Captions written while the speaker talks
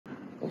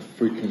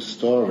freaking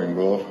starving,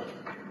 bro.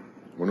 I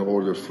want to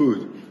order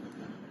food.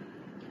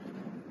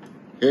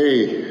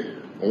 Hey,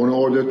 I want to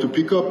order to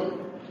pick up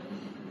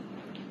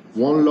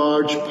 1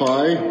 large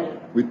pie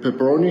with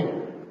pepperoni.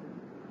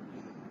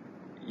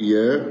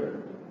 Yeah.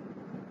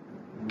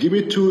 Give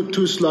me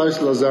two slice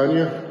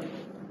lasagna.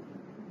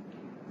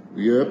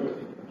 Yep.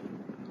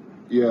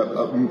 Yeah.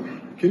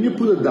 Can you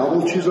put a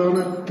double cheese on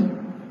it?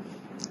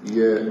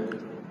 Yeah.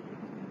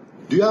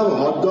 Do you have a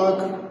hot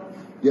dog?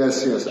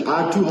 Yes.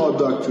 Add 2 hot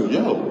dogs too.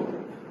 Yo.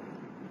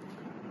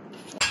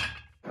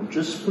 I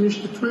just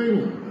finished the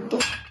training. What the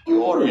f***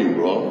 you ordering,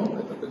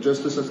 bro?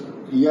 Just a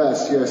second.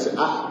 Yes.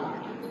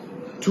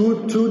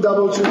 Two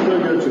double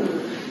cheeseburger too.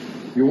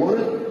 You want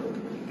it?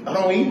 I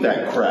don't eat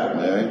that crap,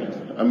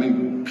 man. I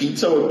mean,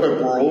 pizza with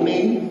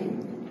pepperoni?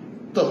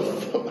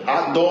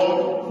 Hot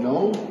dog?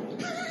 No.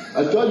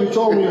 I thought you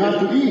told me you have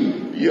to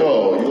eat.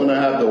 Yo, you're gonna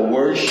have the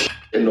worst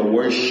in the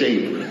worst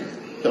shape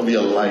of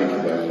your life,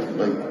 man.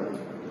 Like,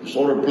 just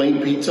order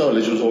plain pizza or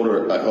let's just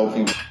order a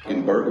healthy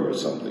f***ing burger or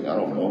something. I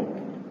don't know.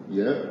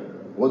 Yeah?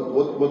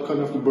 What kind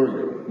of the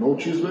burger? No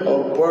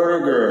cheeseburger? A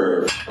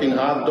burger, f***ing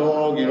hot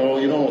dog, you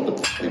know what the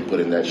f*** they put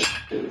in that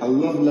shit. I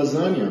love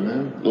lasagna,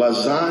 man.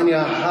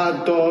 Lasagna,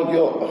 hot dog,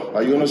 yo.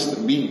 Are you gonna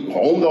be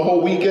home the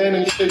whole weekend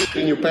and shit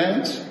in your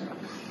pants?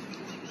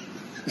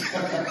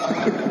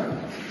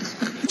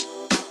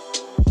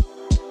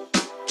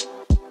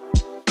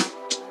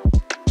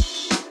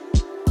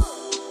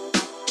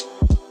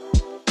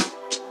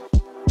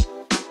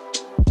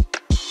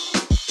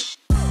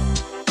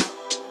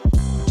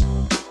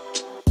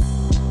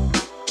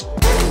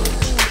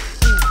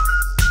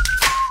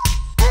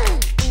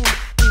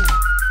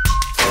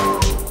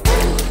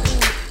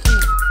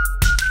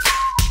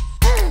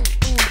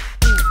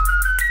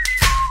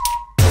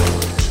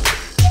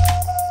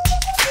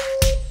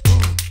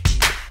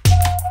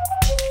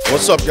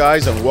 What's up,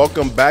 guys, and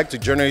welcome back to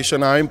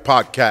Generation 9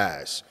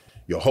 Podcast.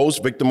 Your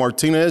host, Victor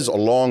Martinez,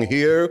 along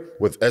here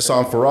with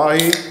Esan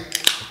Farahi,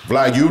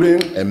 Vlad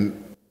Yudin,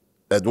 and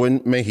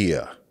Edwin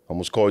Mejia.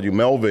 Almost called you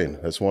Melvin.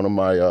 That's one of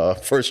my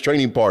first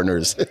training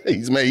partners.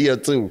 He's Mejia,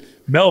 too.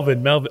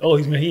 Melvin. Oh,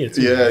 he's Mejia,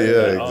 too.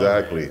 Yeah,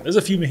 exactly. There's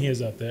a few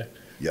Mejias out there.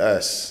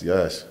 Yes.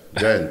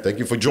 Again, thank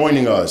you for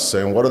joining us.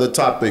 And what are the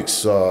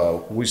topics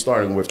we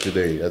starting with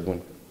today,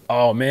 Edwin?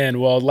 Oh, man.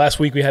 Well, last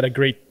week we had a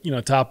great,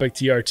 topic.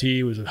 TRT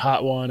it was a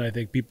hot one. I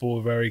think people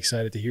were very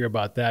excited to hear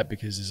about that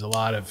because there's a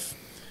lot of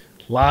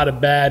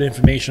bad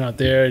information out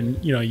there,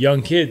 and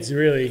young kids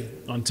really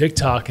on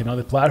TikTok and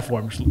other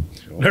platforms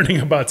learning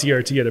about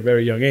TRT at a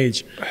very young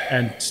age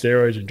and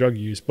steroids and drug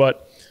use.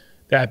 But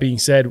that being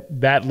said,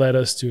 that led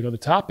us to another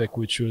topic,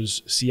 which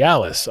was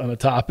Cialis on a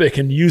topic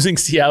and using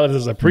Cialis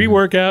as a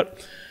pre-workout.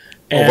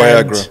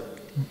 Viagra.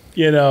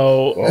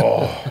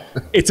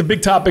 It's a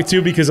big topic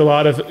too because a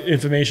lot of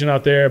information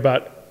out there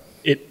about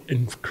it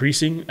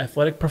increasing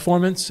athletic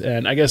performance.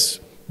 And I guess,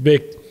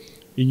 Vic,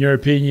 in your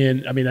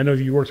opinion, I mean, I know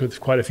you worked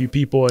with quite a few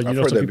people and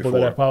some people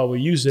that have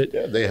probably used it.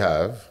 Yeah, they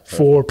have.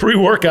 For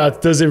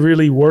pre-workout, does it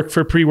really work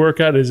for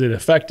pre-workout? Is it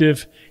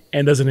effective?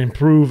 And does it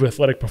improve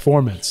athletic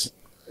performance?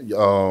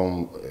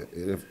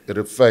 It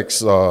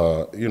affects,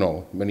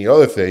 many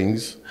other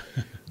things.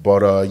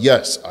 But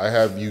yes, I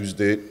have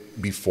used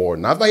it before.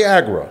 Not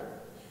Viagra.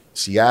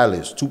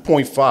 Cialis,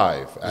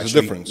 2.5. There's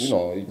a difference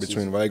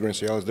between Viagra and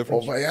Cialis.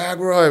 Difference? Oh,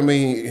 Viagra, I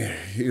mean,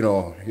 you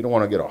don't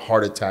want to get a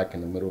heart attack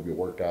in the middle of your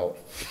workout.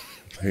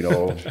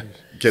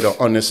 Get an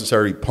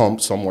unnecessary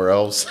pump somewhere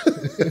else.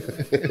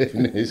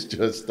 And it's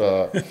just,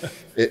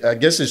 I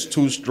guess it's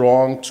too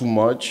strong, too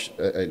much.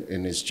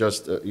 And it's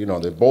just, they're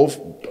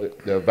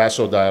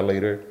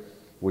vasodilator,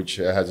 which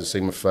has the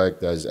same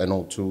effect as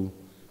NO2,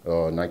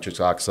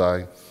 nitric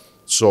oxide.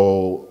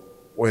 So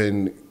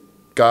when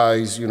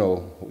guys,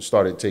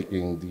 started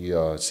taking the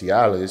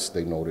Cialis,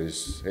 they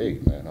noticed, hey,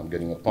 man, I'm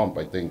getting a pump.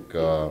 I think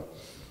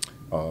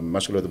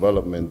Muscular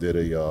Development did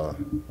a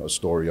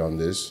story on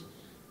this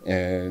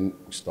and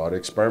started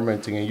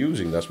experimenting and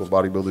using. That's what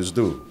bodybuilders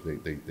do.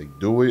 They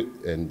do it,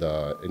 and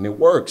it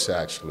works,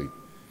 actually.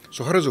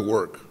 So how does it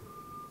work?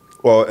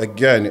 Well,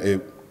 again,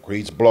 it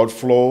creates blood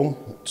flow.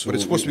 But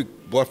it's supposed to be,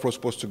 blood flow is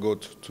supposed to go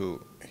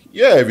to...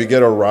 Yeah, if you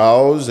get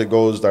aroused, it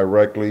goes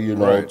directly,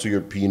 to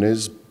your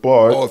penis.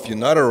 But if you're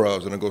not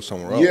aroused, then it goes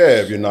somewhere else.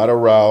 Yeah, if you're not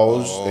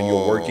aroused and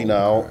you're working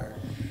out.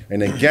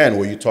 And again,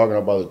 when you're talking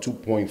about the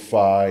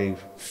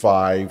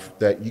 2.5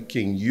 that you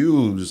can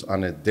use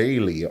on a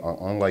daily,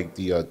 unlike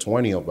the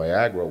 20 of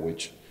Viagra,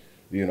 which,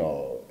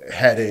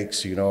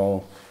 headaches, you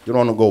don't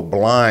want to go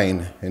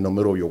blind in the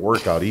middle of your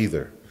workout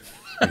either.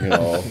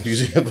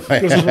 Using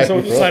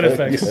some side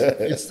effects. Yeah.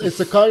 It's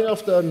a kind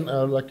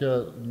of like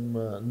a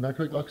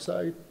nitric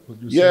oxide.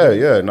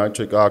 Yeah,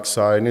 nitric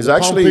oxide, and it's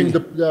actually.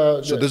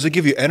 So does it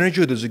give you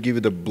energy, or does it give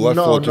you the blood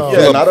flow to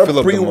fill up? Not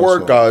a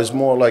pre-workout. It's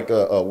more like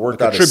a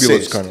workout like a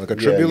tribulus assist. kind of like a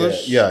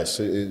tribulus. Yeah. Yes,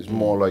 it's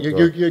more like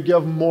you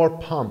give more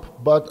pump.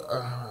 But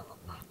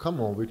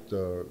come on,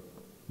 Victor.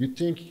 You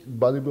think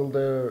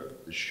bodybuilder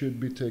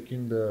should be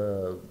taking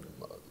the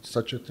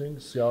such a thing,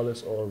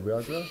 Cialis or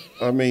Viagra?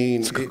 I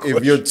mean,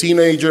 if you're a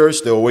teenager,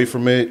 stay away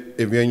from it.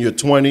 If you're in your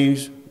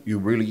 20s, you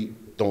really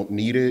don't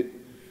need it.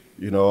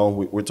 You know,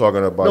 we're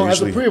talking about No,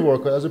 usually. as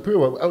a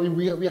pre-workout. I mean,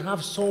 we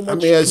have so much. I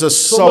mean, as a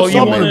so much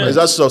supplement.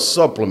 That's a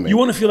supplement. You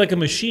want to feel like a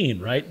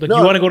machine, right? Like No.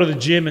 you want to go to the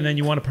gym and then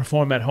you want to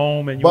perform at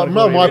home. And you But want to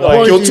no, go my to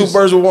point Kill is- two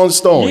birds with one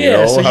stone. Yeah, you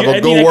know, so have you- I a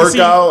mean, good I can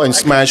workout see- and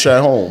smash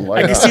at home. Why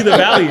I can not? see the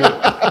value.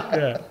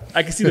 Yeah,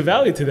 I can see the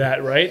value to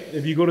that, right?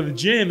 If you go to the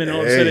gym and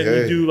all of a sudden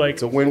you do like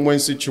it's a win-win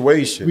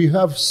situation. We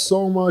have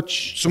so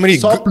much, So many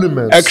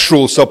supplements.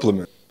 actual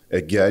supplements.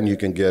 Again, you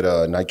can get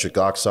nitric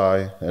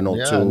oxide, NO2,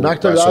 Yeah,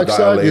 nitric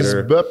oxide is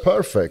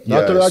perfect.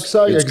 Nitric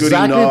oxide, it's good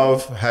exactly.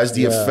 enough, has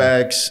the Yeah.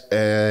 effects,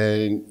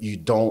 and you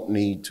don't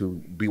need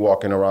to be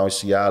walking around with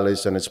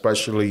Cialis. And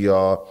especially,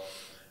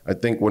 I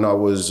think when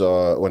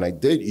I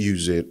did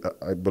use it,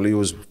 I believe it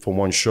was for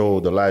one show,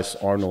 the last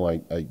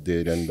Arnold I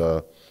did, and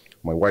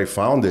my wife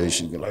found it.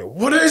 She'd be like,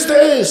 "What is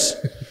this?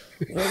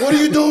 What are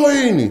you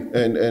doing?"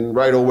 And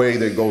right away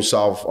they go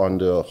south on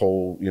the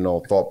whole,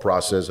 thought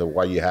process of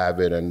why you have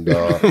it. And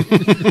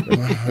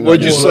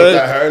What'd you I looked say?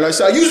 at her and I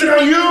said, "I use it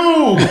on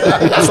you."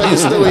 That's why you're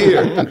still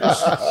here.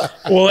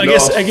 well,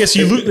 I guess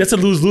you that's a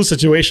lose-lose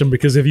situation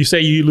because if you say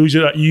you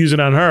use it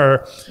on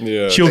her,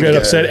 Yeah. she'll get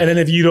Again. upset, and then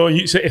if you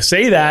don't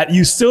say that,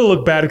 you still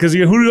look bad because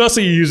who else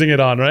are you using it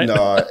on, right?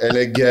 No, and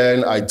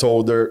again, I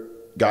told her,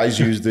 guys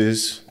use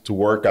this to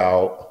work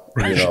out.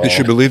 They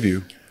should believe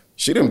you.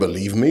 She didn't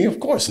believe me, of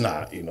course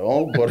not,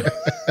 but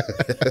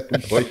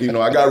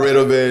I got rid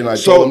of it and I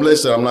So- told him,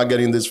 listen, I'm not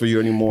getting this for you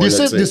anymore.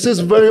 This is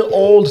very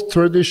old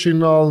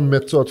traditional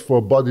method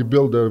for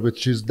bodybuilder,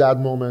 which is that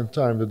moment in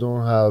time they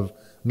don't have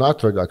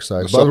nitric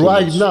oxide. But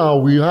right supplements. now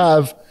we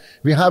have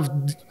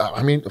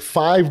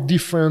 5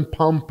 different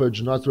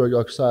pumpage nitric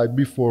oxide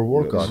before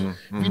workout.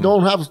 We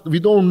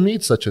don't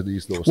need such a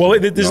these those. Well,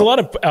 things. there's a lot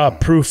of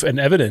proof and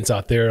evidence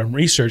out there and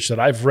research that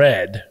I've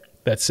read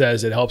that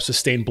says it helps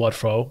sustain blood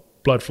flow,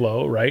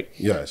 right?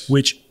 Yes.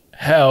 Which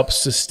helps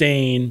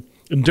sustain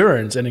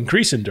endurance and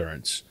increase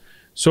endurance.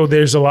 So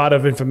there's a lot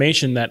of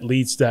information that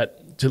leads to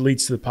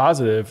the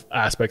positive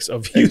aspects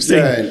of using.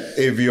 Again,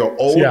 if you're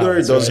older,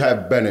 it Cialis, does right?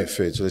 have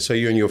benefits. Let's say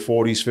you're in your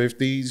 40s,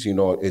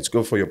 50s, it's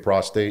good for your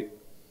prostate.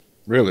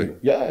 Really?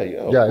 Yeah,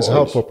 Yeah, it's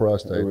helpful for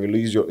prostate. It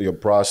release your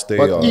prostate.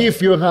 But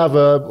if you have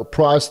a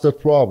prostate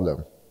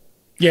problem,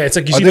 Yeah, it's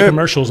like you see the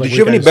commercials. Like Did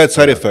you have any guys- bad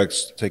side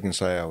effects taking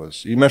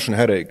Cialis? You mentioned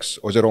headaches,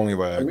 or is it only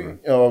Viagra?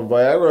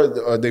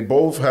 Viagra, they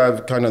both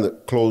have kind of the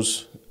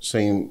close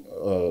same,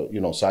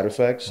 side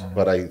effects,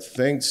 but I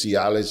think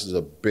Cialis is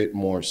a bit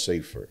more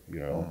safer,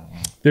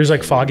 There's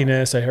like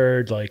fogginess. I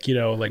heard Yeah.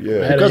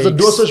 because the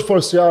headaches. dosage for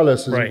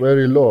Cialis is Right.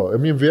 very low. I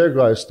mean,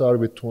 Viagra started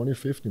with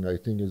 2015. I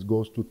think it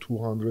goes to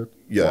 200.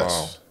 Yes.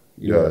 Wow.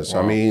 Yes.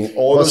 I mean,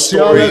 all But the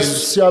stories.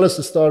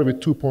 Cialis started with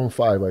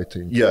 2.5, I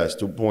think. Yes,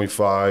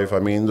 2.5. I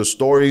mean,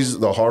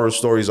 the horror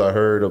stories I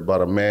heard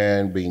about a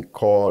man being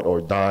caught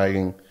or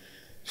dying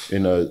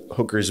in a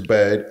hooker's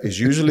bed is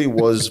usually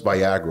was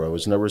Viagra. It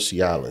was never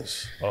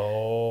Cialis.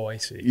 Oh, I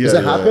see. Is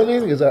it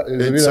happening? Is it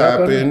It's really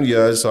happening? happened.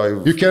 Yes,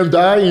 You can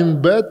die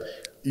in bed.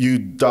 you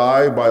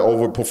die by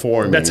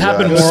overperforming. That's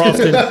happened yes. more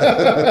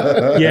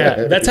often.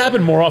 Yeah, that's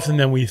happened more often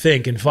than we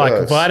think. In fact,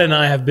 Yes. Vlad and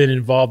I have been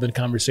involved in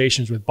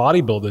conversations with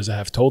bodybuilders that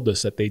have told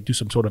us that they do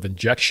some sort of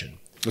injection.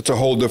 That's a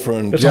whole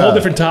different. That's a whole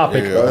different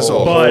topic. Yeah, that's a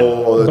whole but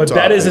other but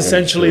that is topic,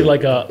 essentially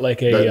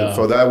actually.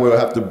 For that, we'll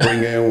have to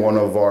bring in one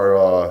of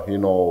our,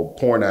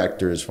 porn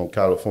actors from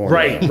California.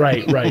 right.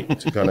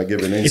 To kind of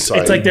give an It's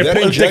insight. like That it's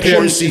like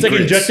injection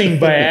injecting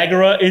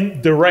Viagra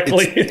in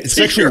directly. It's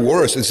actually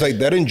worse. It's like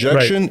that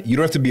injection. You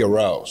don't have to be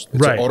aroused.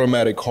 It's Right. an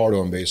automatic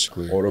hard-on,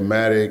 basically.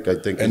 Automatic, I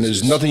think. And it's there's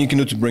just- nothing you can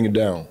do to bring it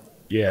down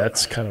Yeah,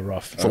 that's kind of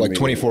rough. for like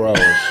 24 hours.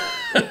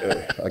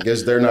 I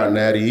guess they're not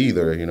natty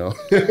either, They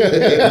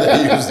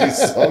use these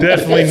songs.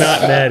 Definitely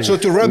not natty. So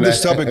to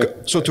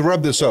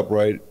wrap this up,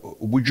 right?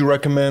 Would you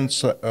recommend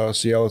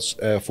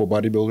Cialis for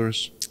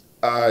bodybuilders?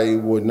 I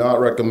would not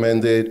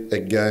recommend it.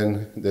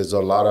 Again, there's a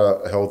lot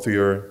of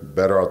healthier,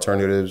 better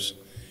alternatives.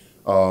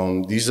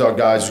 These are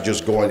guys who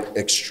just going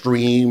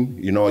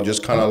extreme,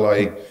 just kind of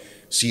like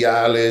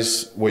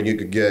Cialis, where you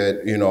could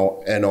get,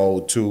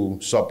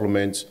 NO2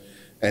 supplements.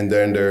 And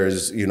then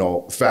there's,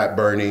 fat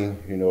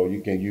burning,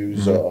 you can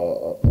use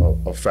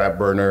a fat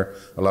burner.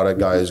 A lot of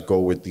guys go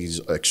with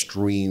these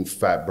extreme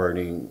fat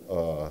burning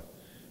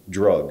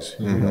drugs,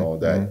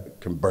 that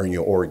can burn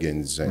your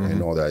organs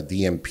and all that,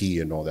 DMP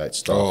and all that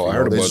stuff. Oh, I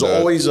heard about there's that.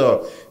 always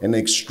an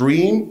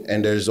extreme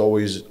and there's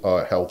always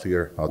a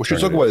healthier alternative. We should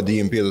talk about the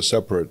DMP as a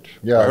separate.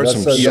 Yeah, I heard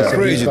that's some a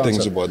crazy big things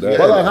concept. about that.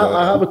 But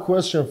I have a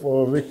question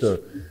for Victor.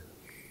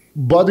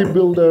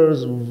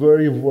 Bodybuilders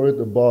very worried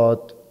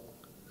about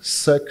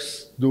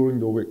sex during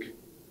the week.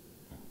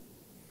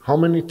 How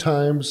many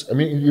times,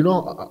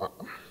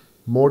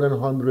 more than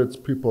hundreds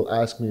people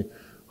ask me,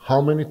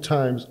 how many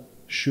times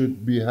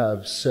should we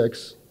have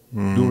sex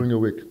during a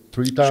week?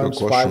 3 times,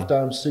 Sure 5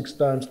 times, 6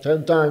 times,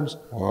 10 times,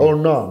 or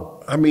none?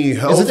 I mean, Is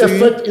healthy.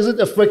 it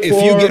effect If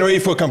for? you get ready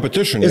for a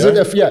competition, Is yeah? it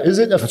is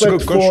it a effect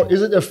good for? question.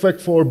 Is it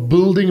effect for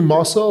building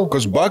muscle?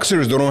 Because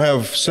boxers, they don't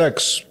have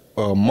sex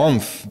a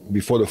month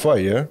before the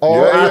fight, yeah?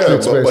 Or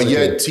athletes, but basically.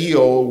 yet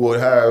Tio would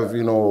have,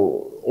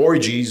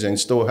 orgies and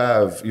still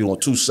have,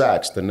 2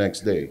 sacks the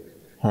next day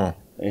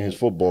in his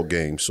football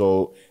game.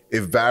 So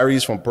it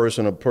varies from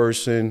person to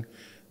person.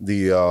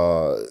 The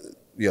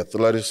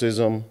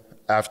athleticism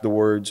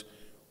afterwards,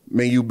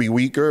 may you be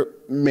weaker?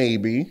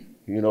 Maybe,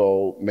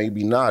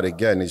 maybe not.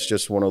 Again, it's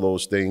just one of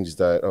those things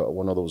that,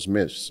 one of those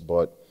myths,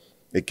 but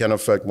it can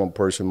affect one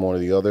person more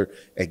than the other.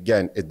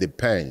 Again, it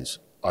depends.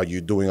 Are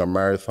you doing a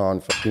marathon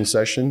fucking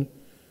session?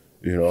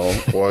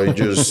 Or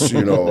just,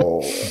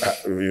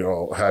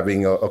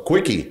 having a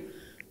quickie,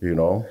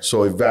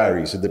 So it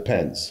varies, it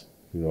depends,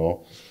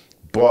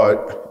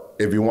 But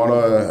if you want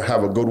to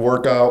have a good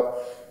workout,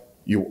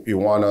 you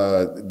want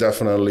to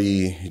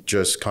definitely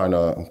just kind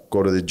of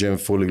go to the gym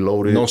fully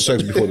loaded. No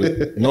sex before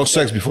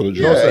the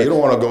gym. Yeah, you don't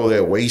want to go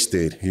there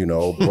wasted,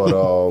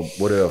 but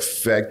would it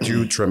affect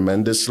you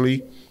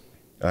tremendously?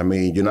 I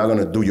mean, you're not going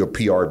to do your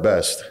PR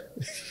best.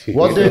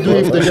 What they do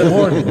if they get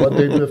horny? What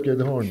they do if they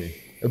get horny?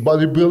 A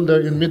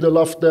bodybuilder in middle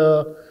of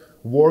the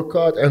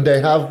workout and they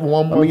have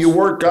 1 month. I mean, you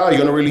work out,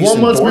 you're going to release 1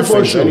 month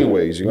before endorphins show.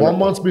 anyways. 1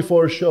 month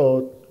before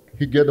show,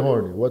 he get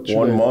horny. What should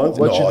 1 I- month?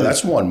 What should No, I-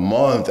 that's 1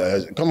 month.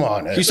 Come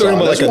on. He's talking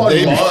about that's like a 1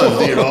 day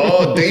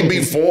month, day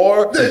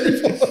before.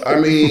 I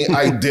mean,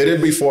 I did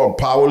it before a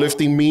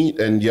powerlifting meet,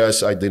 and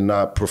yes, I did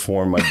not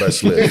perform my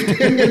best lift.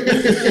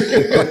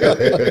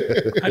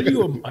 How do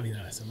you? I mean,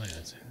 that's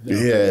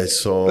Yeah,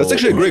 so That's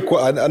actually a great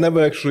question. I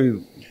never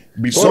actually...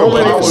 before So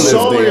many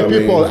powerlifting, I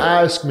people mean,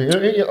 ask me.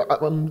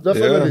 I'm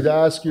definitely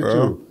Yeah. ask you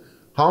too.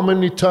 How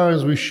many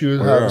times we should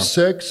have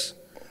sex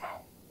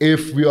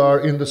if we are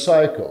in the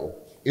cycle?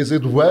 Is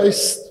it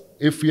waste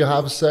if we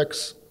have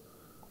sex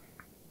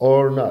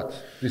or not?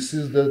 This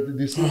is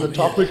the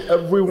topic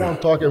everyone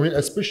talking. I mean,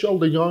 especially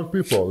the young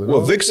people.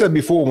 Well, Vic said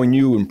before, when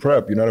you in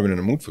prep, you're not even in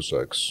the mood for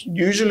sex.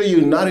 usually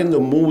you're not in the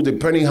mood,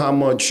 depending how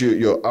much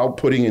you're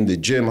outputting in the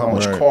gym, how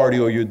much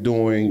cardio you're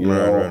doing.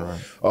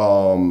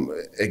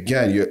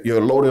 Again,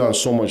 you're loaded on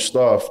so much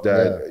stuff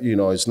that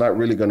it's not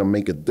really going to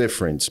make a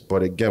difference.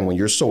 But again, when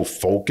you're so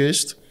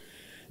focused,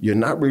 you're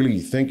not really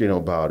thinking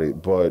about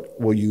it. But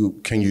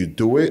can you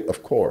do it?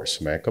 Of course,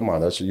 man. Come on,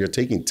 you're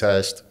taking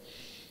tests.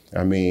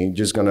 I mean,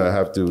 just gonna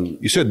have to.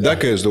 You said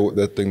DECA is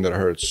that thing that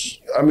hurts.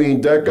 I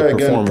mean, DECA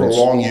again,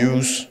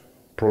 performance.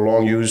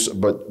 prolonged use,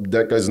 but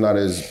DECA is not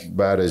as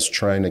bad as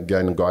trying.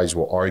 Again, guys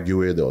will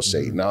argue it. They'll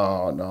say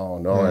no,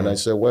 and I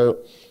said, well,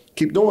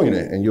 keep doing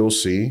it, and you'll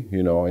see.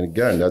 And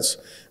again,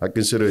 I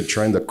consider it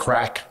trying the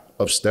crack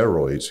of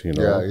steroids.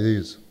 Yeah, it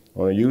is.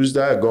 Want to use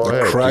that? Go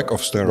ahead. Crack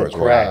of steroids. The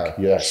crack,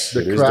 yes.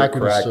 The It is crack the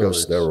of crack of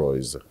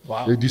steroids. steroids.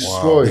 Wow. They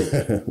destroy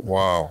it.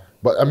 Wow.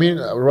 But I mean,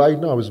 right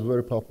now it's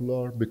very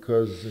popular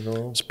because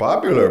It's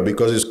popular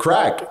because it's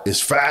crack. It's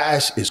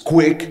fast. It's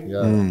quick.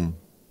 yeah.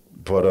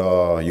 But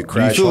you Do you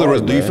crash feel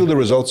hard, do you man. feel the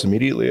results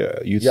immediately?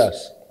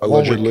 Yes.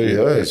 Allegedly.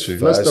 Yeah, it's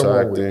Less fast than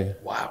 1 acting. week.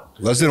 Wow.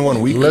 Less than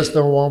 1 week. Less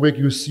than 1 week,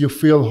 you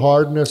feel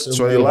hardness. In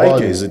So your you like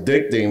body. it. It's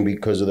addicting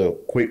because of the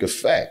quick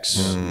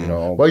effects.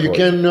 But you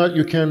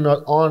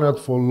cannot on it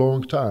for a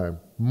long time.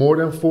 More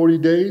than 40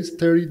 days,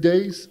 30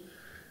 days.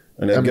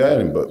 And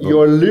again, but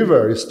Your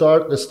liver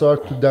start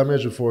to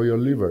damage for your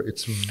liver.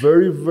 It's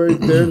very, very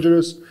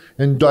dangerous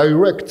and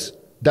direct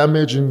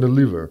damage in the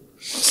liver.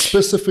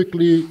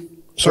 Specifically,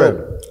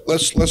 So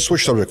let's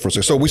switch subject for a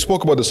second. So we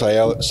spoke about the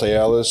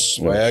Cialis,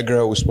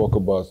 Viagra. We spoke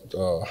about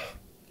the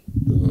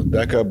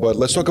DECA, but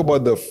let's talk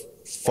about the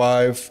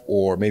 5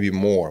 or maybe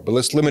more. But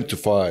let's limit to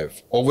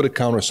 5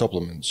 over-the-counter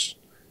supplements,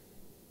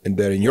 and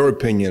that, in your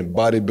opinion,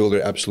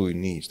 bodybuilder absolutely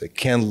needs. They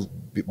can't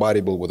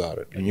bodybuild without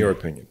it. In your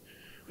opinion,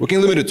 we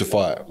can limit it to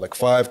 5, like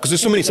 5, because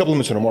there's so many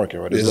supplements in the market,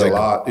 right? There's a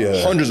lot,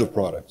 yeah. Hundreds of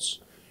products.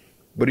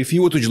 But if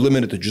you were to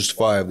limit it to just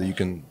 5 that you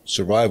can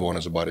survive on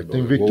as a bodybuilder,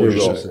 think what Victor would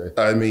you should say?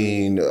 say. I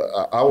mean,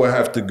 I would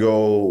have to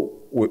go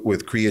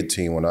with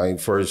creatine. When I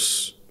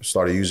first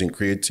started using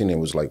creatine, it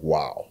was like,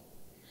 wow,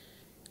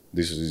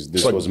 this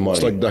was money.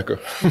 It's like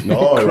DECA.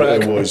 No,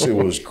 it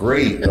was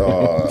great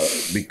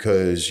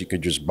because you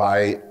could just buy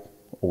it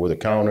over the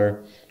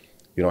counter.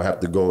 You don't have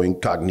to go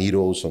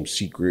incognito, some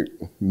secret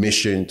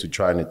mission to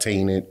try and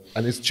attain it.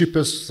 and it's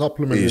cheapest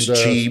supplement It's in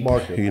the cheap,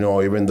 market.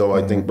 even though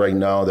I think right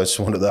now that's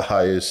one of the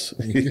highest.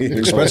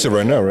 Expensive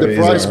right now, right? The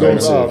price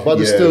goes up,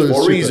 but it's still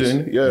for a cheapest.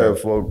 reason.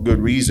 For good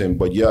reason.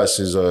 But yes,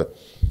 is a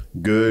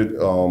good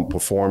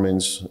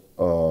performance,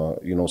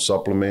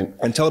 supplement.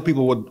 And tell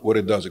people what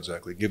it does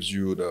exactly. It gives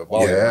you the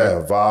volume. Yeah,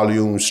 right?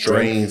 volume,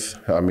 strength.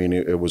 I mean,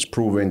 it was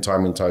proven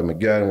time and time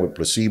again with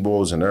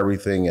placebos and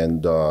everything,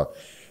 and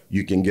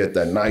you can get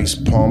that nice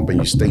pump and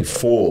you stay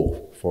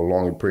full for a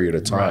longer period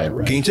of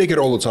time. Can you take it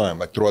all the time,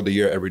 like throughout the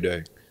year, every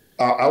day?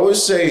 I would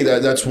say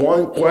that that's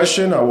one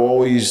question. I will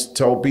always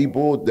tell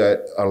people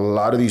that a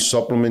lot of these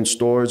supplement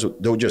stores,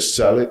 they'll just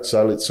sell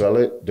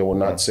it. They will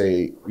not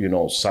say,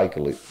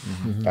 cycle it.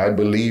 I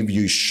believe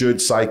you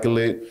should cycle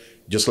it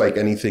just like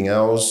anything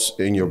else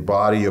in your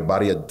body. Your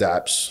body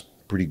adapts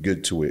pretty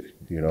good to it,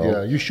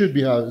 Yeah, you should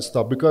be having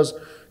stop because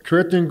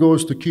creatine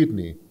goes to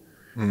kidney.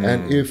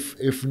 And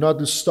if not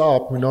to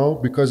stop,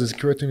 because its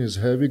creatine is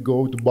heavy,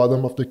 go to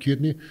bottom of the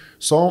kidney.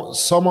 So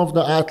some of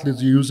the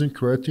athletes are using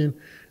creatine,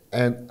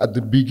 and at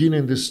the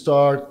beginning they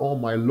start, oh,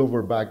 my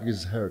lower back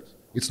is hurt.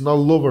 It's not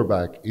lower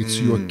back, it's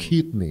your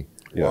kidney.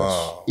 Yes.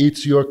 Wow.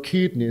 It's your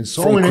kidney. And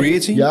so From many,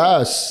 creatine?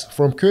 Yes,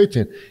 from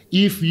creatine.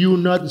 If you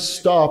not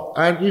stop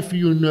and if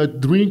you're not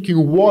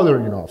drinking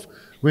water enough,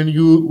 when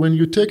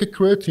you take a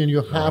creatine,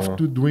 you have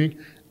to drink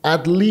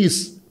at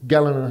least 1.5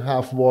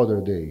 gallons water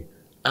a day.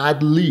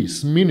 At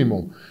least,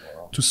 minimum,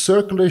 to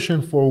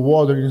circulation for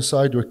water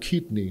inside your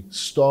kidney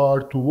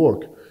start to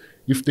work.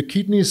 If the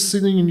kidney is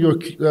sitting in your,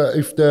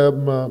 if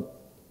the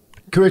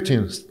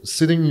creatine is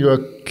sitting in your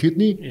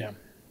kidney,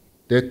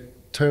 they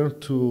turn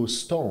to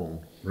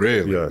stone.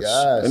 Really?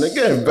 Yes. And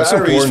again,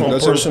 varies from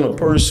person to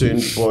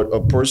person, but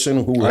a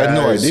person who I had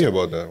no idea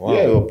about that. Wow.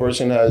 Yeah, a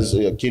person has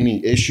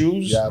kidney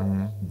issues,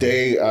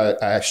 they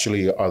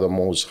actually are the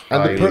most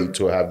highly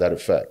to have that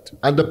effect.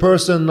 And the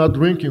person not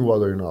drinking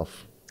water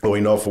enough. Oh,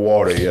 enough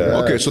water,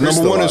 yeah. Okay, so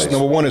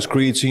number one is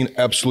creatine,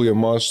 absolutely a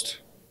must.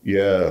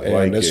 Yeah,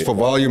 And that's for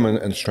volume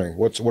and strength.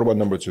 What about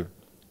number 2?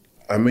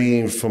 I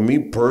mean, for me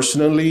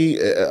personally,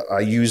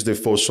 I used it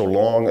for so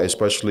long,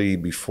 especially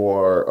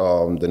before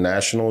the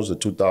Nationals, the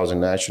 2000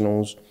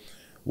 Nationals,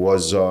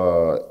 was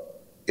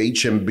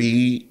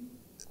HMB.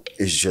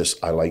 Is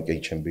just, I like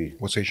HMB.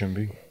 What's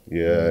HMB?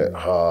 Yeah.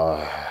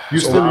 You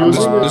still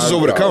using it? This is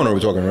over the counter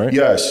we're talking, right?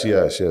 Yes.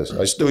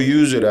 I still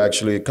use it,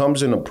 actually. It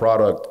comes in a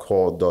product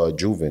called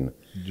Juven.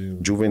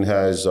 Juven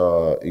has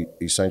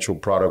essential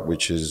product,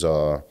 which is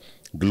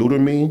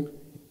glutamine,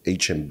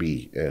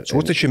 HMB. So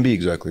what's HMB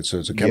exactly? So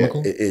it's a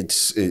chemical? Yeah,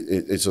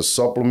 it's a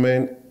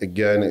supplement.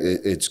 Again,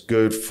 it's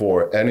good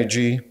for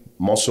energy,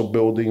 muscle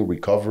building,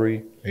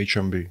 recovery.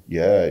 HMB.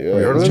 Yeah.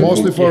 It's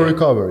mostly for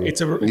recovery.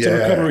 It's a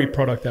recovery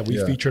product that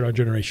we featured on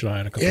Generation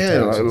Iron a couple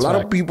times. A lot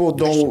of people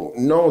don't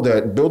know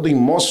that building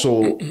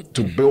muscle,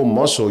 to build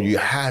muscle, you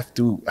have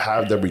to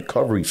have the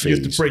recovery phase. You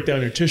have to break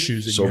down your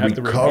tissues. And so you have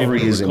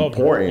recovery is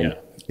important.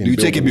 Yeah. Do you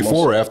take it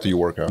before or after you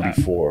work out?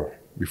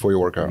 Before you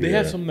work out. They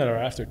have some that are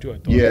after too, I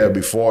thought. Yeah,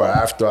 before,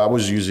 after. I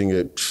was using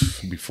it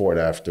before and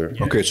after.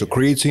 Yeah. Okay, so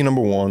creatine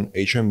number 1,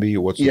 HMB,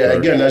 what's the third?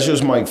 Again, that's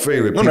just my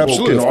favorite. No, People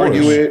absolutely, can of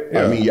argue course. it.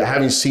 Yeah. I mean, I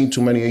haven't seen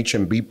too many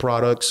HMB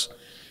products,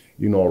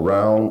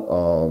 around.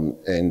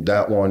 And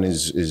that one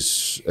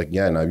is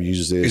again, I've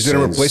used it. Is it a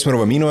replacement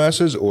of amino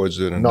acids or is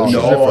it? No,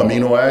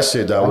 amino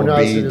acid. That would be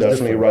acid is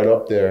definitely different. right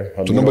up there.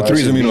 So number 3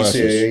 is amino BCAA, acids.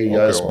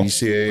 yes, Okay, well,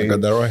 BCAA. I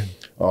got that right.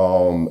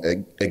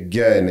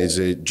 Again, is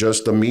it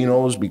just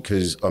aminos?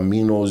 Because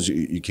aminos,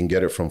 you can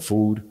get it from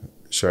food.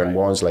 Certain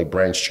ones like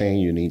branch chain,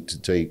 you need to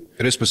take.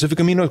 It is specific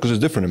aminos because it's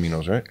different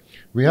aminos, right?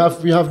 We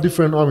have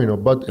different amino,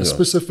 but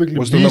specifically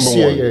What's the number one?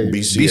 BCAA.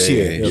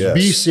 BCAA, yes.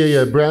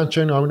 BCAA, branch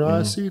chain amino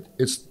acid.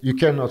 You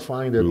cannot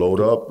find it.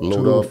 Load up.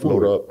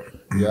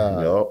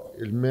 Yeah. Yep.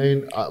 It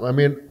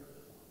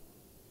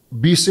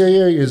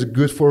BCAA is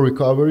good for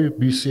recovery.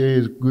 BCAA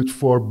is good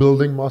for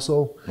building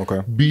muscle.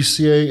 Okay.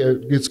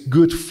 BCAA is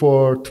good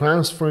for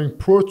transferring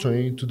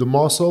protein to the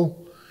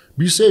muscle.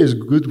 BCAA is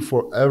good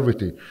for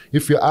everything.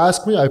 If you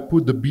ask me, I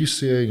put the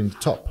BCAA in the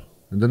top,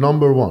 in the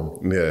number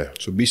 1. Yeah.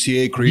 So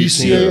BCAA,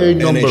 creatine, BCAA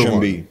and number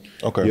HMB.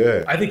 Okay.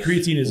 Yeah. I think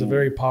creatine is a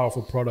very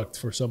powerful product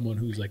for someone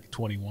who's like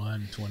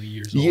 21, 20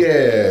 years old.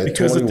 Yeah.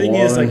 Because the thing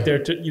is, 21. like,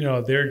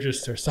 they're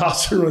just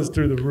testosterone's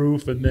through the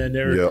roof, and then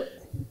they're Yep.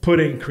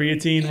 putting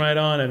creatine right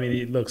on. I mean,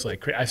 it looks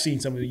like I've seen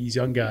some of these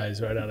young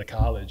guys right out of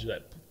college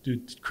that do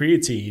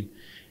creatine,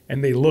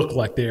 and they look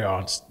like they're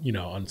on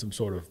some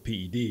sort of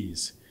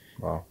PEDs.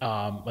 Wow.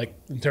 Like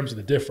in terms of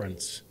the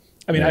difference.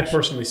 I mean, I've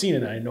personally seen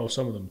it. And I know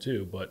some of them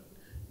too, but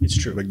it's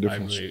true. Big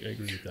difference. I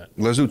agree with that.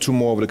 Let's do 2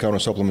 more over-the-counter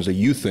supplements that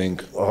you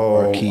think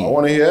are key. I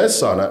want to hear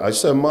Essan. I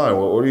said mine.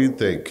 What do you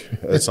think?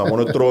 Essan, I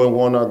want to throw in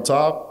one on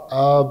top.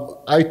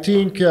 I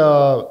think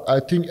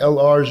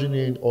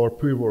L-arginine or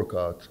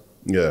pre-workout.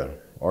 Yeah.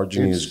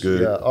 Arginine is good.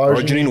 Yeah,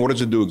 Arginine, what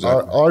does it do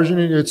exactly?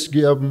 Arginine, it's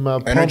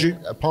Energy?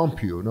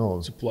 Pump you. No,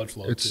 It's blood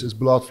flow. it's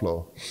blood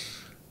flow.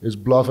 It's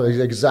blood flow. It's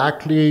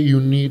exactly you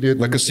need it.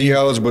 Like a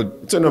Cialis, but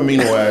It's an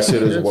amino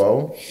acid as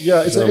well.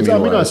 Yeah, it's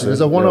amino acid.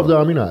 It's one of yeah.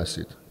 the amino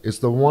acid. It's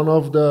the one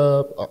of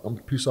the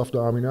piece of the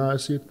amino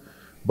acid,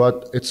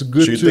 but it's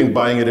good So you to think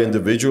buying it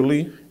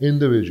individually?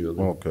 individually.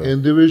 Okay.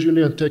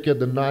 Individually, and take it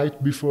the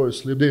night before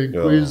sleep. They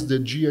increase the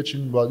GH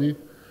in body.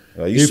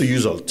 I used to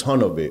use a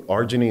ton of it.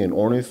 Arginine and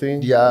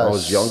ornithine. Yes. When I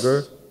was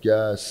younger.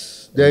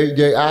 Yes,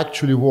 they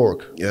actually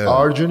work. Yeah.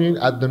 Arginine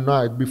at the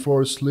night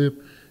before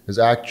sleep is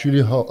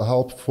actually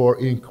help for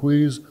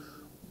increase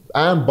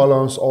and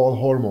balance all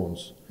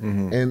hormones.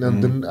 And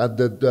then at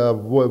the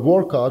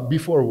workout,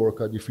 before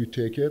workout, if you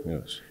take it,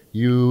 Yes.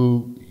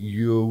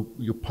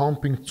 you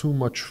pumping too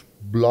much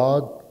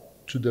blood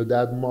to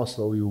that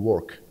muscle you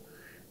work,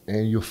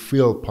 and you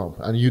feel pump,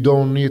 and you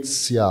don't need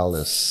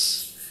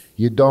Cialis,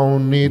 you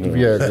don't need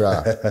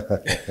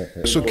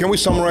Viagra. So can we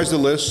summarize the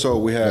list? So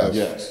we have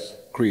Yes.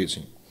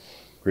 creatine,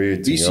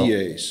 Creatine,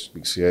 BCAAs.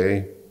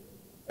 BCA.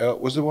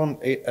 What's the one?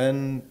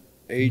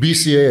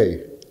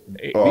 BCAA.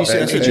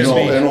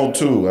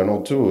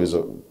 NO2 is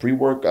a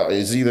pre-workout.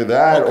 It's either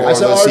that or I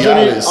said the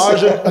Cialis.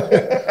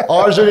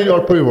 arginine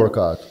or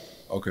pre-workout.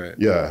 Okay.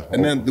 Yeah.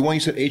 And then the one you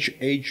said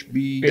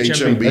HB.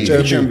 HMB.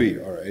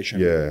 HMB. All right. HMB.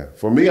 Yeah.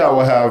 For me, I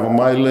would have on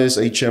my list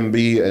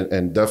HMB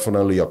and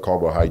definitely a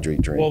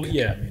carbohydrate drink. Well,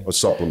 yeah. A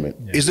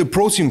supplement. Is the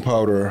protein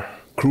powder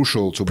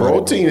crucial to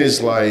Protein bodybuilding?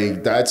 is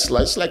like, that's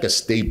like a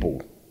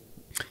staple.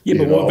 Yeah,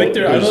 but You know, what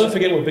Victor, I'll there's- never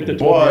forget what Victor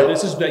told me. but-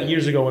 This is that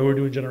years ago when we were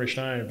doing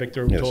Generation Iron.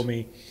 Victor Yes. told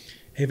me,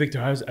 "Hey, Victor,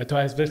 I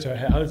asked Victor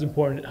how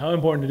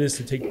important it is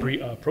to take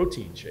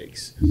protein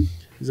shakes."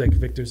 He's like,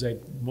 Victor's like,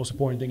 most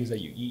important thing is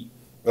that you eat.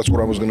 That's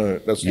what I was gonna.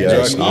 That's Yes,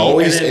 exactly. I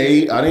always And then-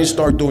 ate. I didn't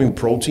start doing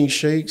protein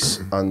shakes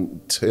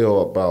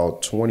until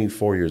about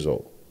 24 years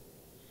old.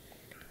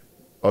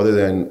 Other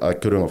than I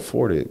couldn't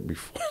afford it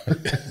before.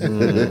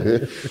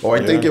 Or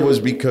I think it was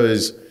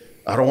because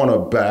I don't want to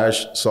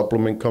bash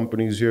supplement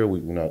companies here. We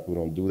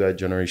don't do that,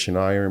 Generation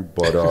Iron.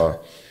 But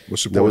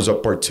there was a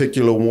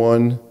particular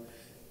one,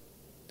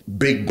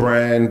 big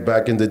brand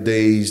back in the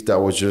days that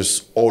was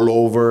just all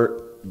over.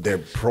 Their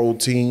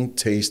protein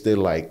tasted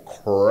like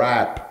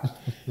crap.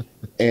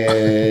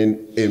 And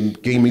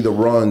it gave me the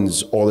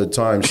runs all the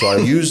time. So I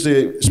used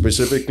it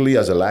specifically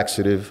as a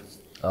laxative.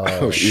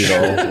 You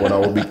know, when I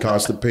would be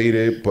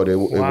constipated, but it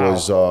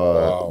was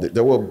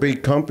they were a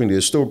big company. They're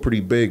still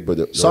pretty big,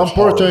 but Some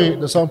protein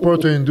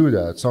do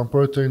that. Some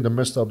protein, they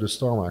mess up the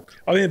stomach.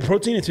 I mean,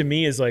 protein to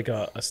me is like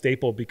a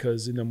staple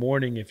because in the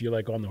morning, if you're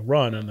like on the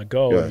run, on the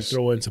go, you Yes.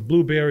 throw in some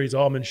blueberries,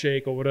 almond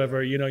shake or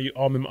whatever, you know,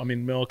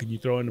 milk, and you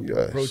throw in a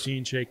Yes.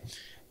 protein shake,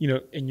 you know,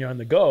 and you're on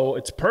the go.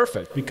 It's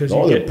perfect because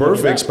Oh, you they're get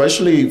perfect,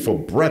 especially for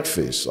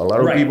breakfast. A lot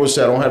of Right. people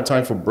say I don't have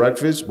time for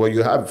breakfast. Well,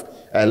 you have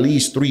at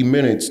least 3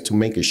 minutes to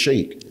make a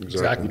shake.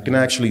 Exactly. You can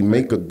actually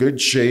make a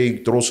good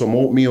shake, throw some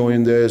oatmeal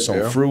in there,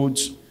 some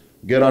fruits,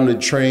 get on the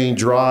train,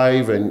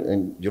 drive,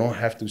 and you don't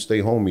have to stay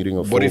home eating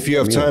a full But if you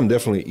have meal. time,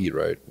 definitely eat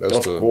right. That's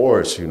Of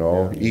course, you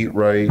know, eat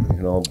right,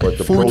 you know, but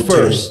the Food protein,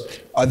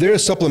 first. Are there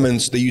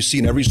supplements that you see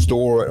in every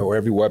store or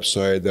every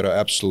website that are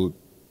absolute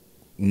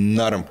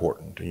not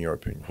important in your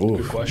opinion?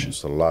 Good question.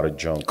 It's a lot of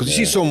junk. Because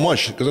you see so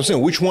much. Because I'm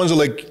saying, which ones are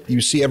like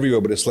you see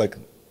everywhere, but it's like,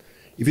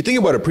 if you think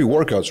about it,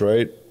 pre-workouts,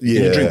 right?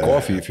 Yeah. You drink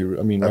coffee if you.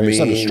 I mean, it's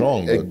not as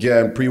strong. But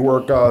Again,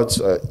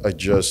 pre-workouts, I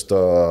just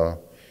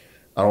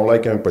I don't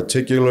like them in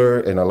particular,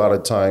 and a lot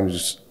of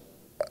times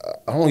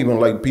I don't even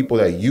like people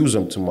that use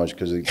them too much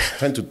because they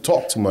tend to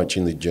talk too much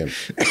in the gym.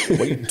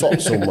 Why you talk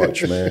so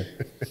much, man?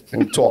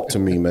 Don't talk to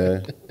me,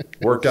 man.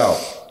 Work out.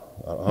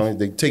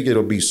 They take it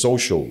to be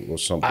social or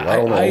something. I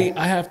don't know.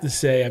 I have to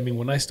say, I mean,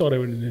 when I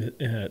started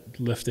in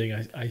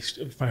lifting,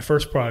 my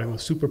first product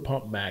was Super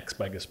Pump Max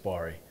by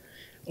Gaspari.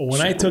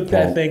 When I took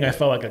that thing, I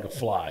felt like I could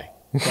fly.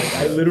 Like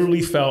I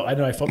literally felt,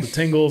 I felt the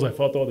tingles, I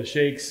felt all the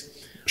shakes.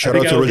 Shout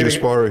out to Rich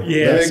Gaspari.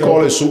 Yeah, Then they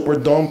call it super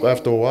dump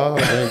after a while.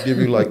 They give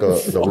you like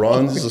the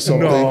runs or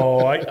something.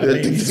 No, I mean,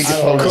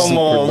 Come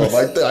on.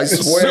 I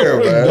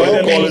swear, Super man. dump. They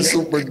I call mean, it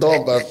super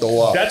dump after a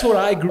while. that's what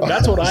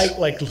I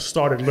like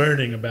started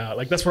learning about.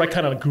 Like that's what I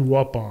kind of grew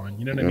up on.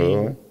 You know what I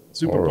mean?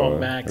 Super All Pump right.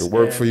 Max. It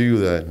worked and- for you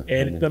then.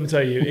 And let me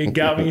tell you, it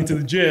got me into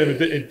the gym.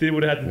 It did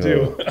what it had to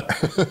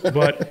do.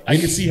 But I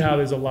can see how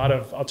there's a lot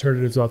of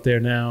alternatives out there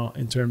now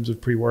in terms of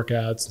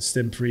pre-workouts,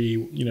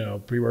 stim-free, you know,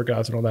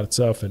 pre-workouts and all that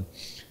stuff. And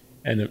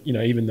you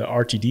know, even the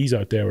RTDs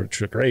out there,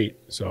 which are great.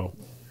 So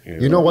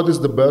You know what is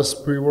the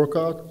best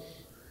pre-workout?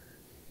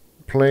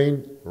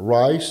 Plain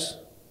rice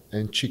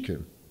and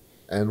chicken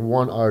and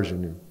one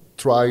arginine.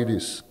 Try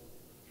this.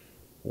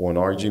 One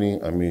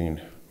arginine, I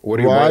mean, What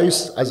do you buy?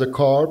 Rice as a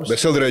carbs. They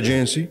sell it at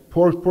GNC.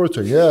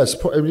 Protein, yes.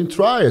 I mean,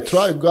 try it.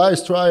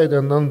 Guys, try it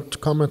and then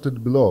comment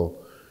it below.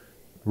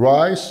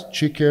 Rice,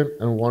 chicken,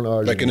 and one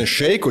arginine. Like in a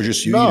shake or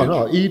just you eat it?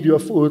 No, eat your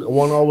food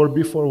 1 hour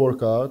before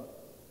workout.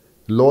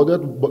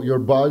 Loaded your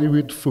body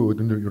with food,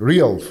 and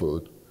real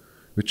food,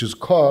 which is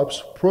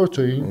carbs,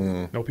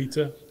 protein, no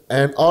pizza.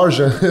 and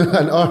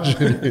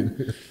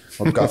arginine.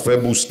 a Café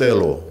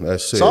Bustelo.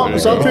 That's it. Some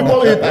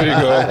people eat. There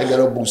you go. I got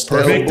a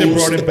Bustelo Victor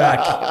boost. brought it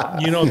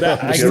back. You know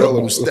that I got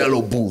a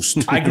Bustelo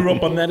boost. I grew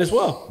up on that as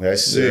well.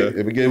 That's it.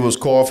 It began was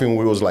coffee when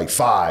we was like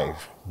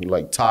 5. You're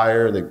like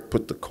tired. They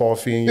put the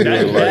coffee in you.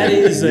 That- You're that like,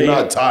 is you're a-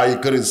 not tired. You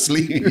couldn't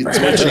sleep. You're That's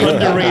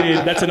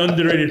twitching. That's an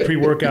underrated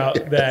pre-workout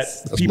that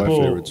my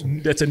people.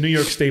 favorite. That's a New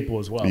York staple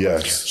as well.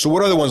 Yes. So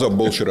what other ones are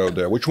bullshit out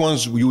there? Which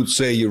ones you would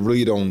say you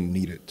really don't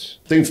need it?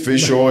 I think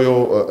fish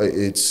oil,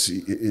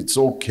 it's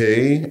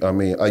okay. I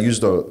mean, I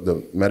use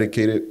the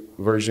medicated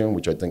version,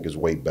 which I think is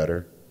way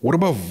better. What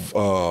about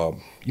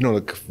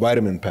like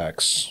vitamin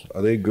packs?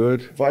 Are they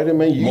good?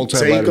 Vitamin, you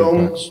take Multivitamin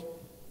them. packs.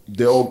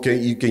 They're okay.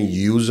 You can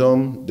use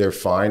them. They're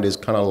fine. It's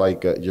kind of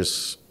like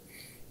just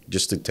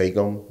to take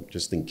them,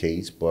 just in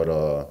case. But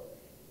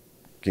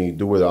can you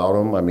do without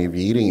them? I mean, if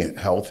you're eating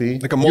healthy,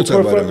 Like a You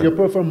multivitamin.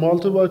 prefer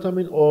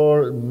multivitamin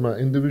or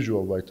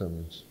individual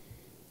vitamins?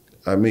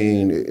 I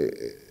mean,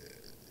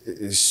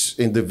 it's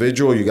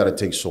individual. You got to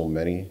take so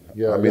many.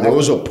 Yeah, I mean, yeah. there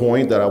was a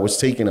point that I was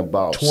taking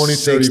about 20,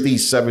 60,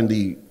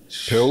 70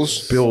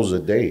 pills a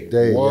day.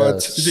 What?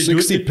 Yes.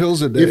 60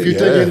 pills a day. If you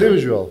take Yeah.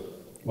 individual,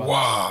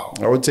 Wow.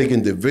 I would take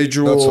That's a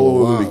individual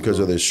lot, because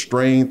of their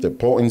strength, their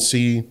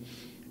potency.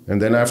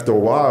 And then after a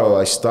while,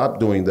 I stopped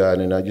doing that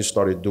and I just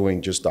started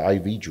doing just the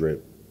IV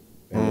drip.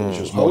 And it's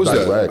just How more is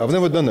that? direct. I've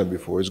never done that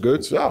before. It's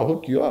good? So I'll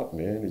hook you up,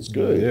 man. It's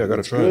good. Yeah, I gotta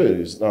It's try good. it.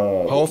 It's, How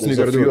often there's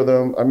you gotta a few do of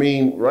them. I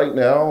mean, right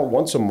now,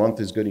 once a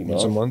month is good enough.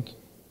 Once a month?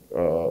 I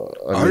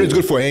I heard mean, it's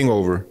good for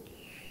hangover.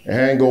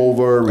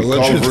 hangover, recovery.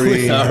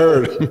 Allegedly, I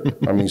heard.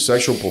 I mean,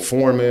 sexual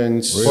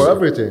performance. for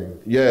everything.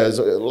 Yeah, it's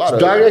a lot of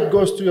Direct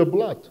goes to your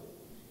blood.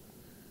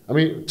 I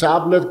mean,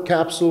 tablet,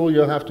 capsule, you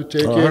have to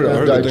take I it,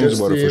 heard and the things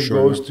about it for digestive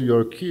sure, goes yeah. to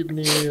your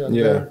kidney, and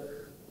Yeah. then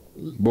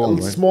Boom,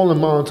 a right? small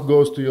amount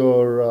goes to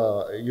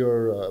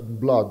your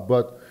blood.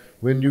 But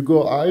when you go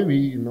IV,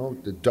 you know,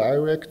 the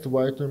direct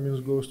vitamins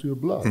goes to your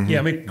blood. Mm-hmm. Yeah,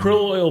 I mean,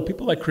 krill oil,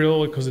 people like krill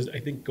oil because I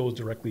think goes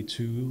directly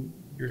to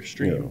your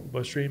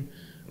bloodstream,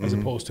 as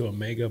opposed to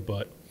omega,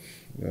 but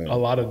a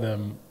lot of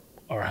them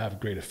have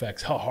great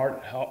effects.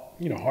 Heart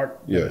Yes.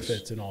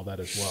 benefits and all that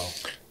as well.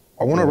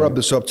 I want to wrap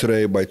this up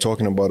today by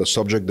talking about a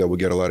subject that we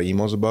get a lot of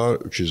emails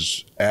about, which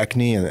is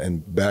acne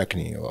and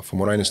backne. From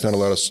what I understand, a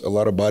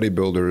lot of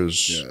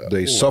bodybuilders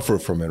they suffer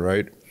from it,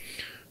 right?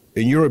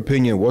 In your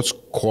opinion, what's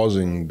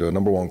causing the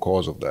number one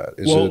cause of that?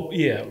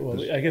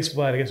 I guess,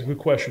 Vlad, a good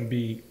question would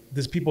be,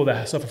 there's people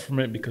that suffer from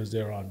it because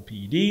they're on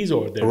PEDs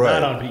or they're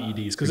Right. not on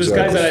PEDs. Because there's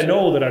guys that I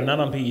know that are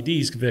not on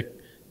PEDs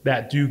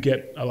that do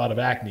get a lot of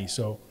acne.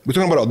 So We're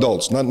talking about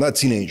adults, not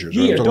teenagers.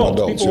 Right? yeah, We're talking about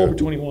adults, people yeah. over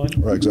 21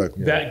 Right,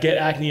 exactly. that get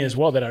acne as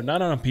well that are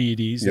not on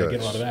PEDs that get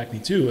a lot of acne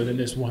too. And then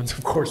there's ones,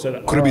 of course, that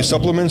Could it are be on-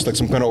 supplements, like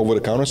some kind of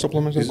over-the-counter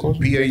supplements? That cause?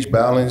 pH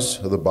balance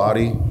of the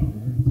body.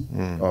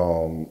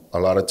 A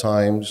lot of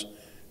times,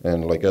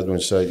 and like Edwin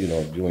said, you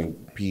know, doing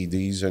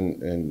PEDs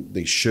and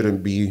they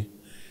shouldn't be.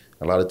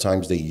 A lot of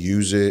times they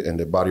use it and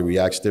their body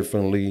reacts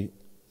differently.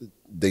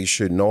 They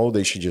should know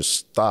they should just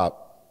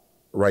stop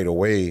right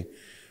away.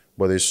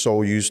 But they're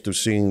so used to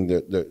seeing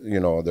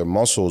their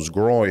muscles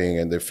growing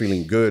and they're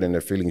feeling good and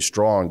they're feeling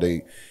strong.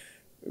 They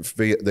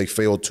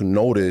fail to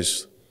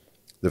notice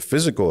the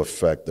physical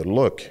effect, the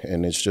look,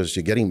 and it's just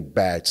you're getting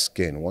bad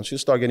skin. Once you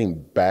start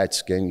getting bad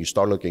skin, you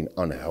start looking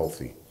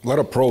unhealthy. A lot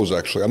of pros,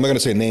 actually. I'm not going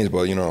to say names,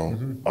 but, you know,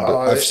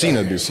 I've seen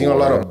it before. I've seen a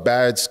lot of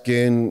bad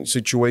skin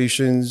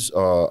situations. I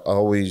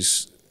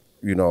always,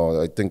 you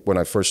know, I think when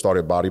I first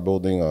started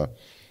bodybuilding,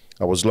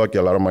 I was lucky.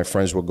 A lot of my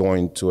friends were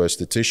going to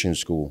esthetician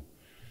school.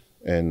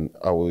 And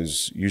I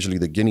was usually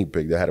the guinea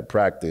pig. They had to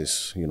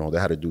practice, you know, they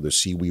had to do the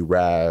seaweed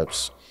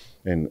wraps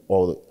and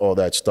all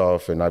that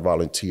stuff. And I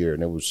volunteered,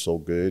 and it was so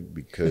good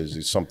because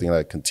it's something that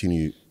I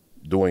continued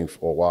doing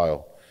for a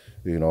while,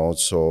 you know.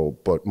 So,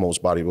 but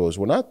most bodybuilders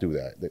will not do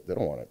that. They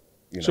don't want to,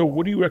 you know. So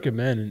what do you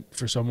recommend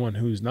for someone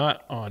who's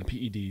not on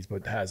PEDs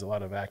but has a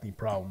lot of acne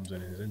problems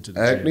and is into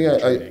the Acne,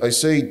 gym? I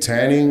say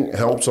tanning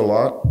helps a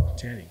lot.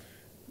 Tanning.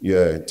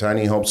 Yeah,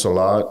 tanning helps a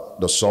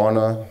lot. The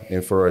sauna,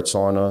 infrared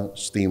sauna,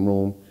 steam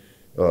room.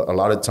 A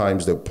lot of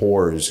times the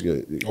pores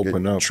get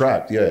Open up.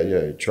 trapped.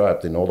 Yeah,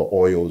 trapped, and all the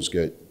oils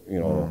get, you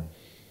know,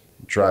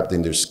 trapped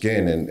in their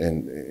skin, and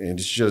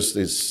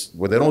it's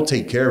when they don't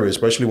take care of it,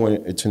 especially when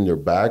it's in their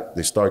back,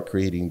 they start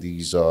creating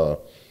these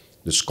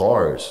the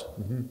scars,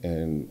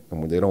 and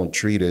when they don't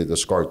treat it, the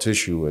scar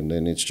tissue, and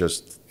then it's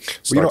just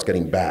starts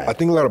getting bad. I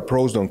think a lot of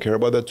pros don't care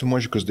about that too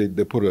much because they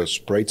put a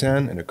spray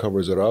tan and it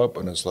covers it up,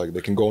 and it's like they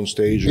can go on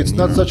stage. It's and,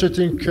 not such a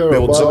thing care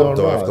Builds about up, or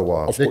though, not. after a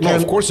while.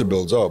 Of course it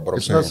builds up, but I'm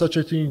It's saying. not such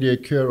a thing they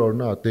care or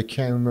not. They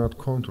cannot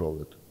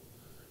control it.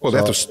 Well, they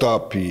have to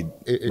stop PED,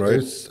 right?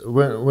 It's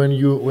when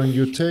you're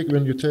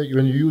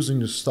using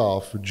the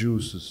stuff,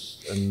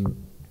 juices, and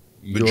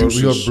your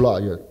juices.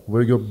 blood,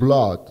 where your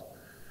blood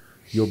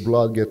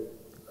get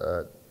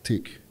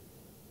thick,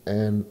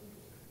 and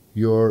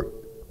your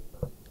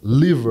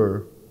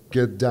liver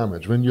get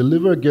damaged. When your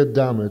liver get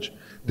damaged,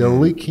 they're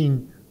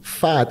leaking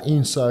fat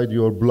inside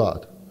your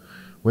blood.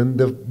 When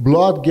the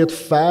blood get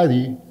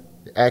fatty,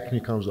 the acne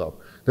comes up.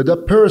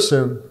 That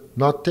person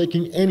not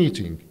taking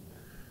anything,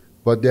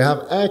 but they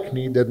have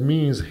acne, that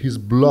means his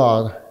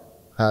blood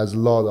has a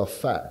lot of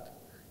fat.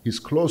 His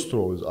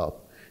cholesterol is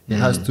up. He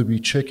has to be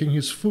checking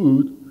his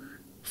food.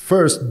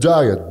 First,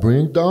 diet.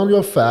 Bring down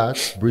your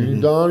fat,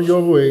 bring down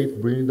your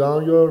weight, bring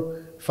down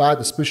your fat,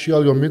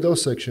 especially your middle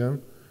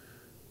section,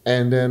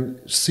 and then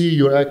see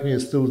your acne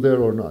is still there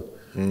or not.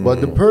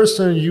 But the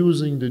person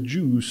using the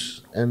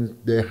juice and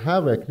they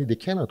have acne, they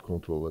cannot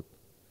control it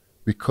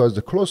because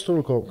the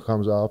cholesterol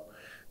comes up,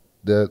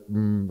 the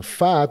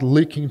fat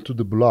leaking to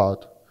the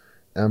blood,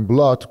 and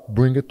blood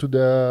bring it to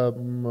the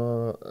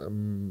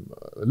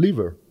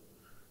liver.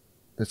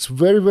 It's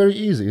very, very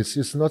easy.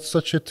 It's not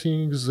such a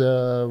thing.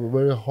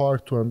 Very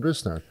hard to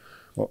understand.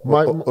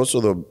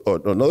 Also,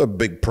 another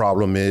big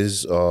problem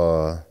is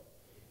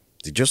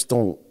they just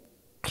don't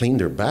clean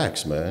their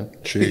backs, man.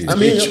 Jeez. I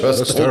mean,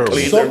 just terrible. don't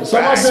clean their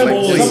some backs.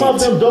 of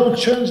them don't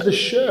change the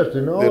shirt,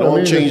 you know. They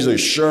don't change their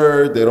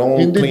shirt. They don't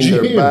in the clean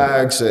their gym.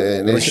 backs,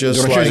 and it's just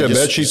don't like change their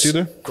just bed sheets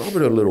either? Scrub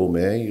it a little,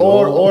 man. You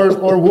or know?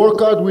 or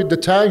work out with the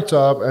tank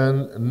top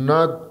and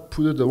not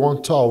put it the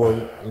one towel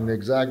in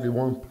exactly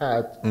one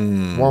pad,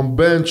 one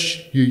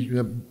bench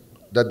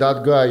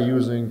that guy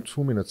using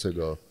 2 minutes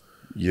ago.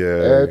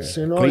 Yeah, It's,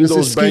 you know, clean it's a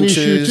those skinny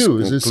shoe benches. too.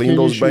 It's a And clean skinny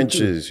those shoe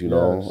benches. too. You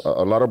know, Yes.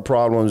 a lot of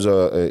problems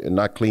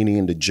not cleaning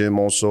in the gym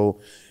also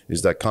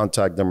is that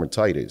contact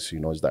dermatitis. You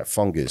know, it's that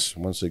fungus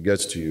once it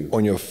gets to you.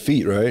 On your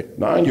feet, right?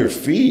 Not on your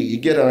feet. You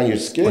get it on your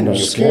skin, on your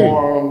skin.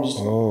 forearms,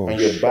 on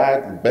your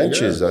back,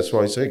 benches. Yeah. That's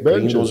why I say clean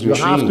Benches. those You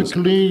machines. have to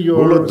clean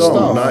your rule of thumb.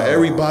 stuff. Not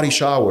everybody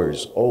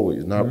showers.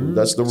 Always. Not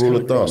that's the rule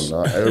of thumb.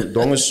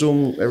 Don't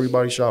assume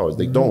everybody showers.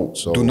 They don't.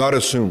 So Do not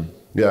assume.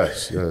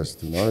 yes. Do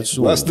not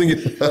assume. Last thing you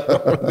do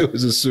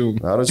is assume.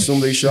 Not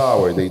assume they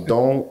shower. They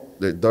don't.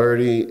 They're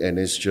dirty, and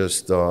it's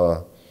just,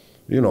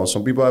 you know,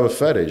 some people have a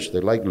fetish.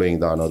 They like laying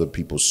down other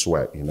people's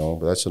sweat, you know,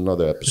 but that's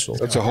another episode.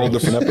 That's a whole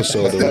different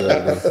episode.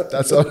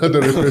 That's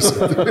another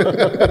episode.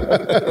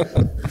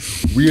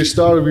 We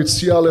started with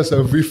Cialis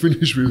and we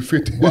finished with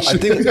fitness. Well, I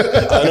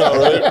know,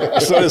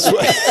 right? So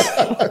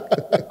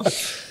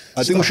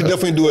I think we should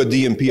definitely do a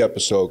DMP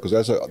episode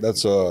because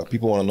that's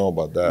people want to know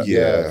about that.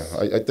 Yeah,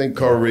 I think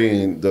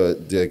covering the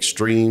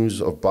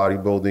extremes of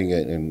bodybuilding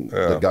and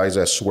the guys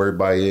that swear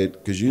by it,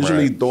 because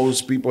usually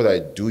those people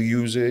that do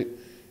use it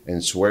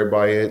and swear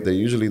by it, they're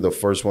usually the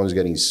first ones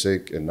getting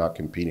sick and not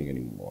competing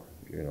anymore,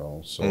 you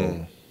know?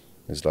 So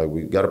it's like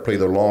we got to play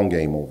the long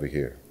game over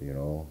here, you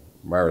know?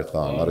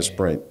 Marathon, not a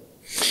sprint.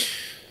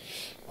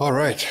 All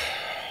right.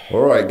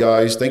 All right,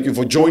 guys. Thank you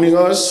for joining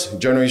us.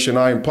 Generation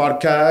Iron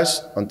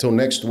Podcast. Until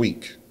next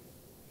week.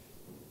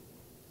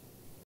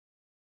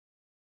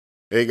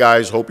 Hey,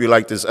 guys. Hope you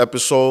liked this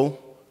episode.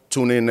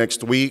 Tune in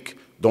next week.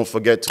 Don't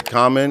forget to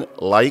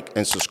comment, like,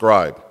 and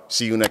subscribe.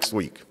 See you next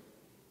week.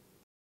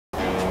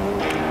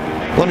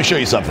 Let me show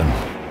you something.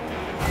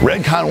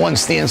 Redcon 1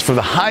 stands for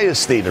the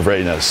highest state of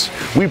readiness.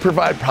 We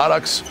provide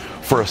products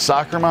for a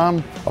soccer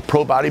mom, a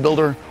pro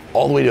bodybuilder,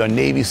 all the way to a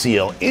Navy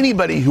SEAL.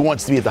 Anybody who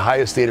wants to be at the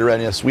highest state of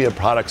readiness, we have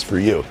products for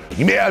you.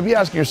 You may be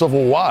asking yourself,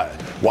 well, why?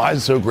 Why is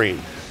it so great?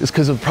 Is it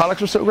because the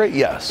products are so great?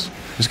 Yes.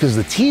 Is it because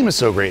the team is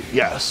so great?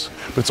 Yes.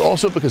 But it's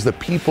also because the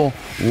people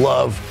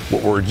love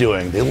what we're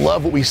doing. They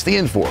love what we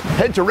stand for.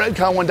 Head to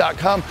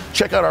redcon1.com,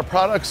 check out our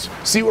products,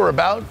 see what we're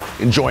about,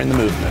 and join the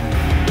movement.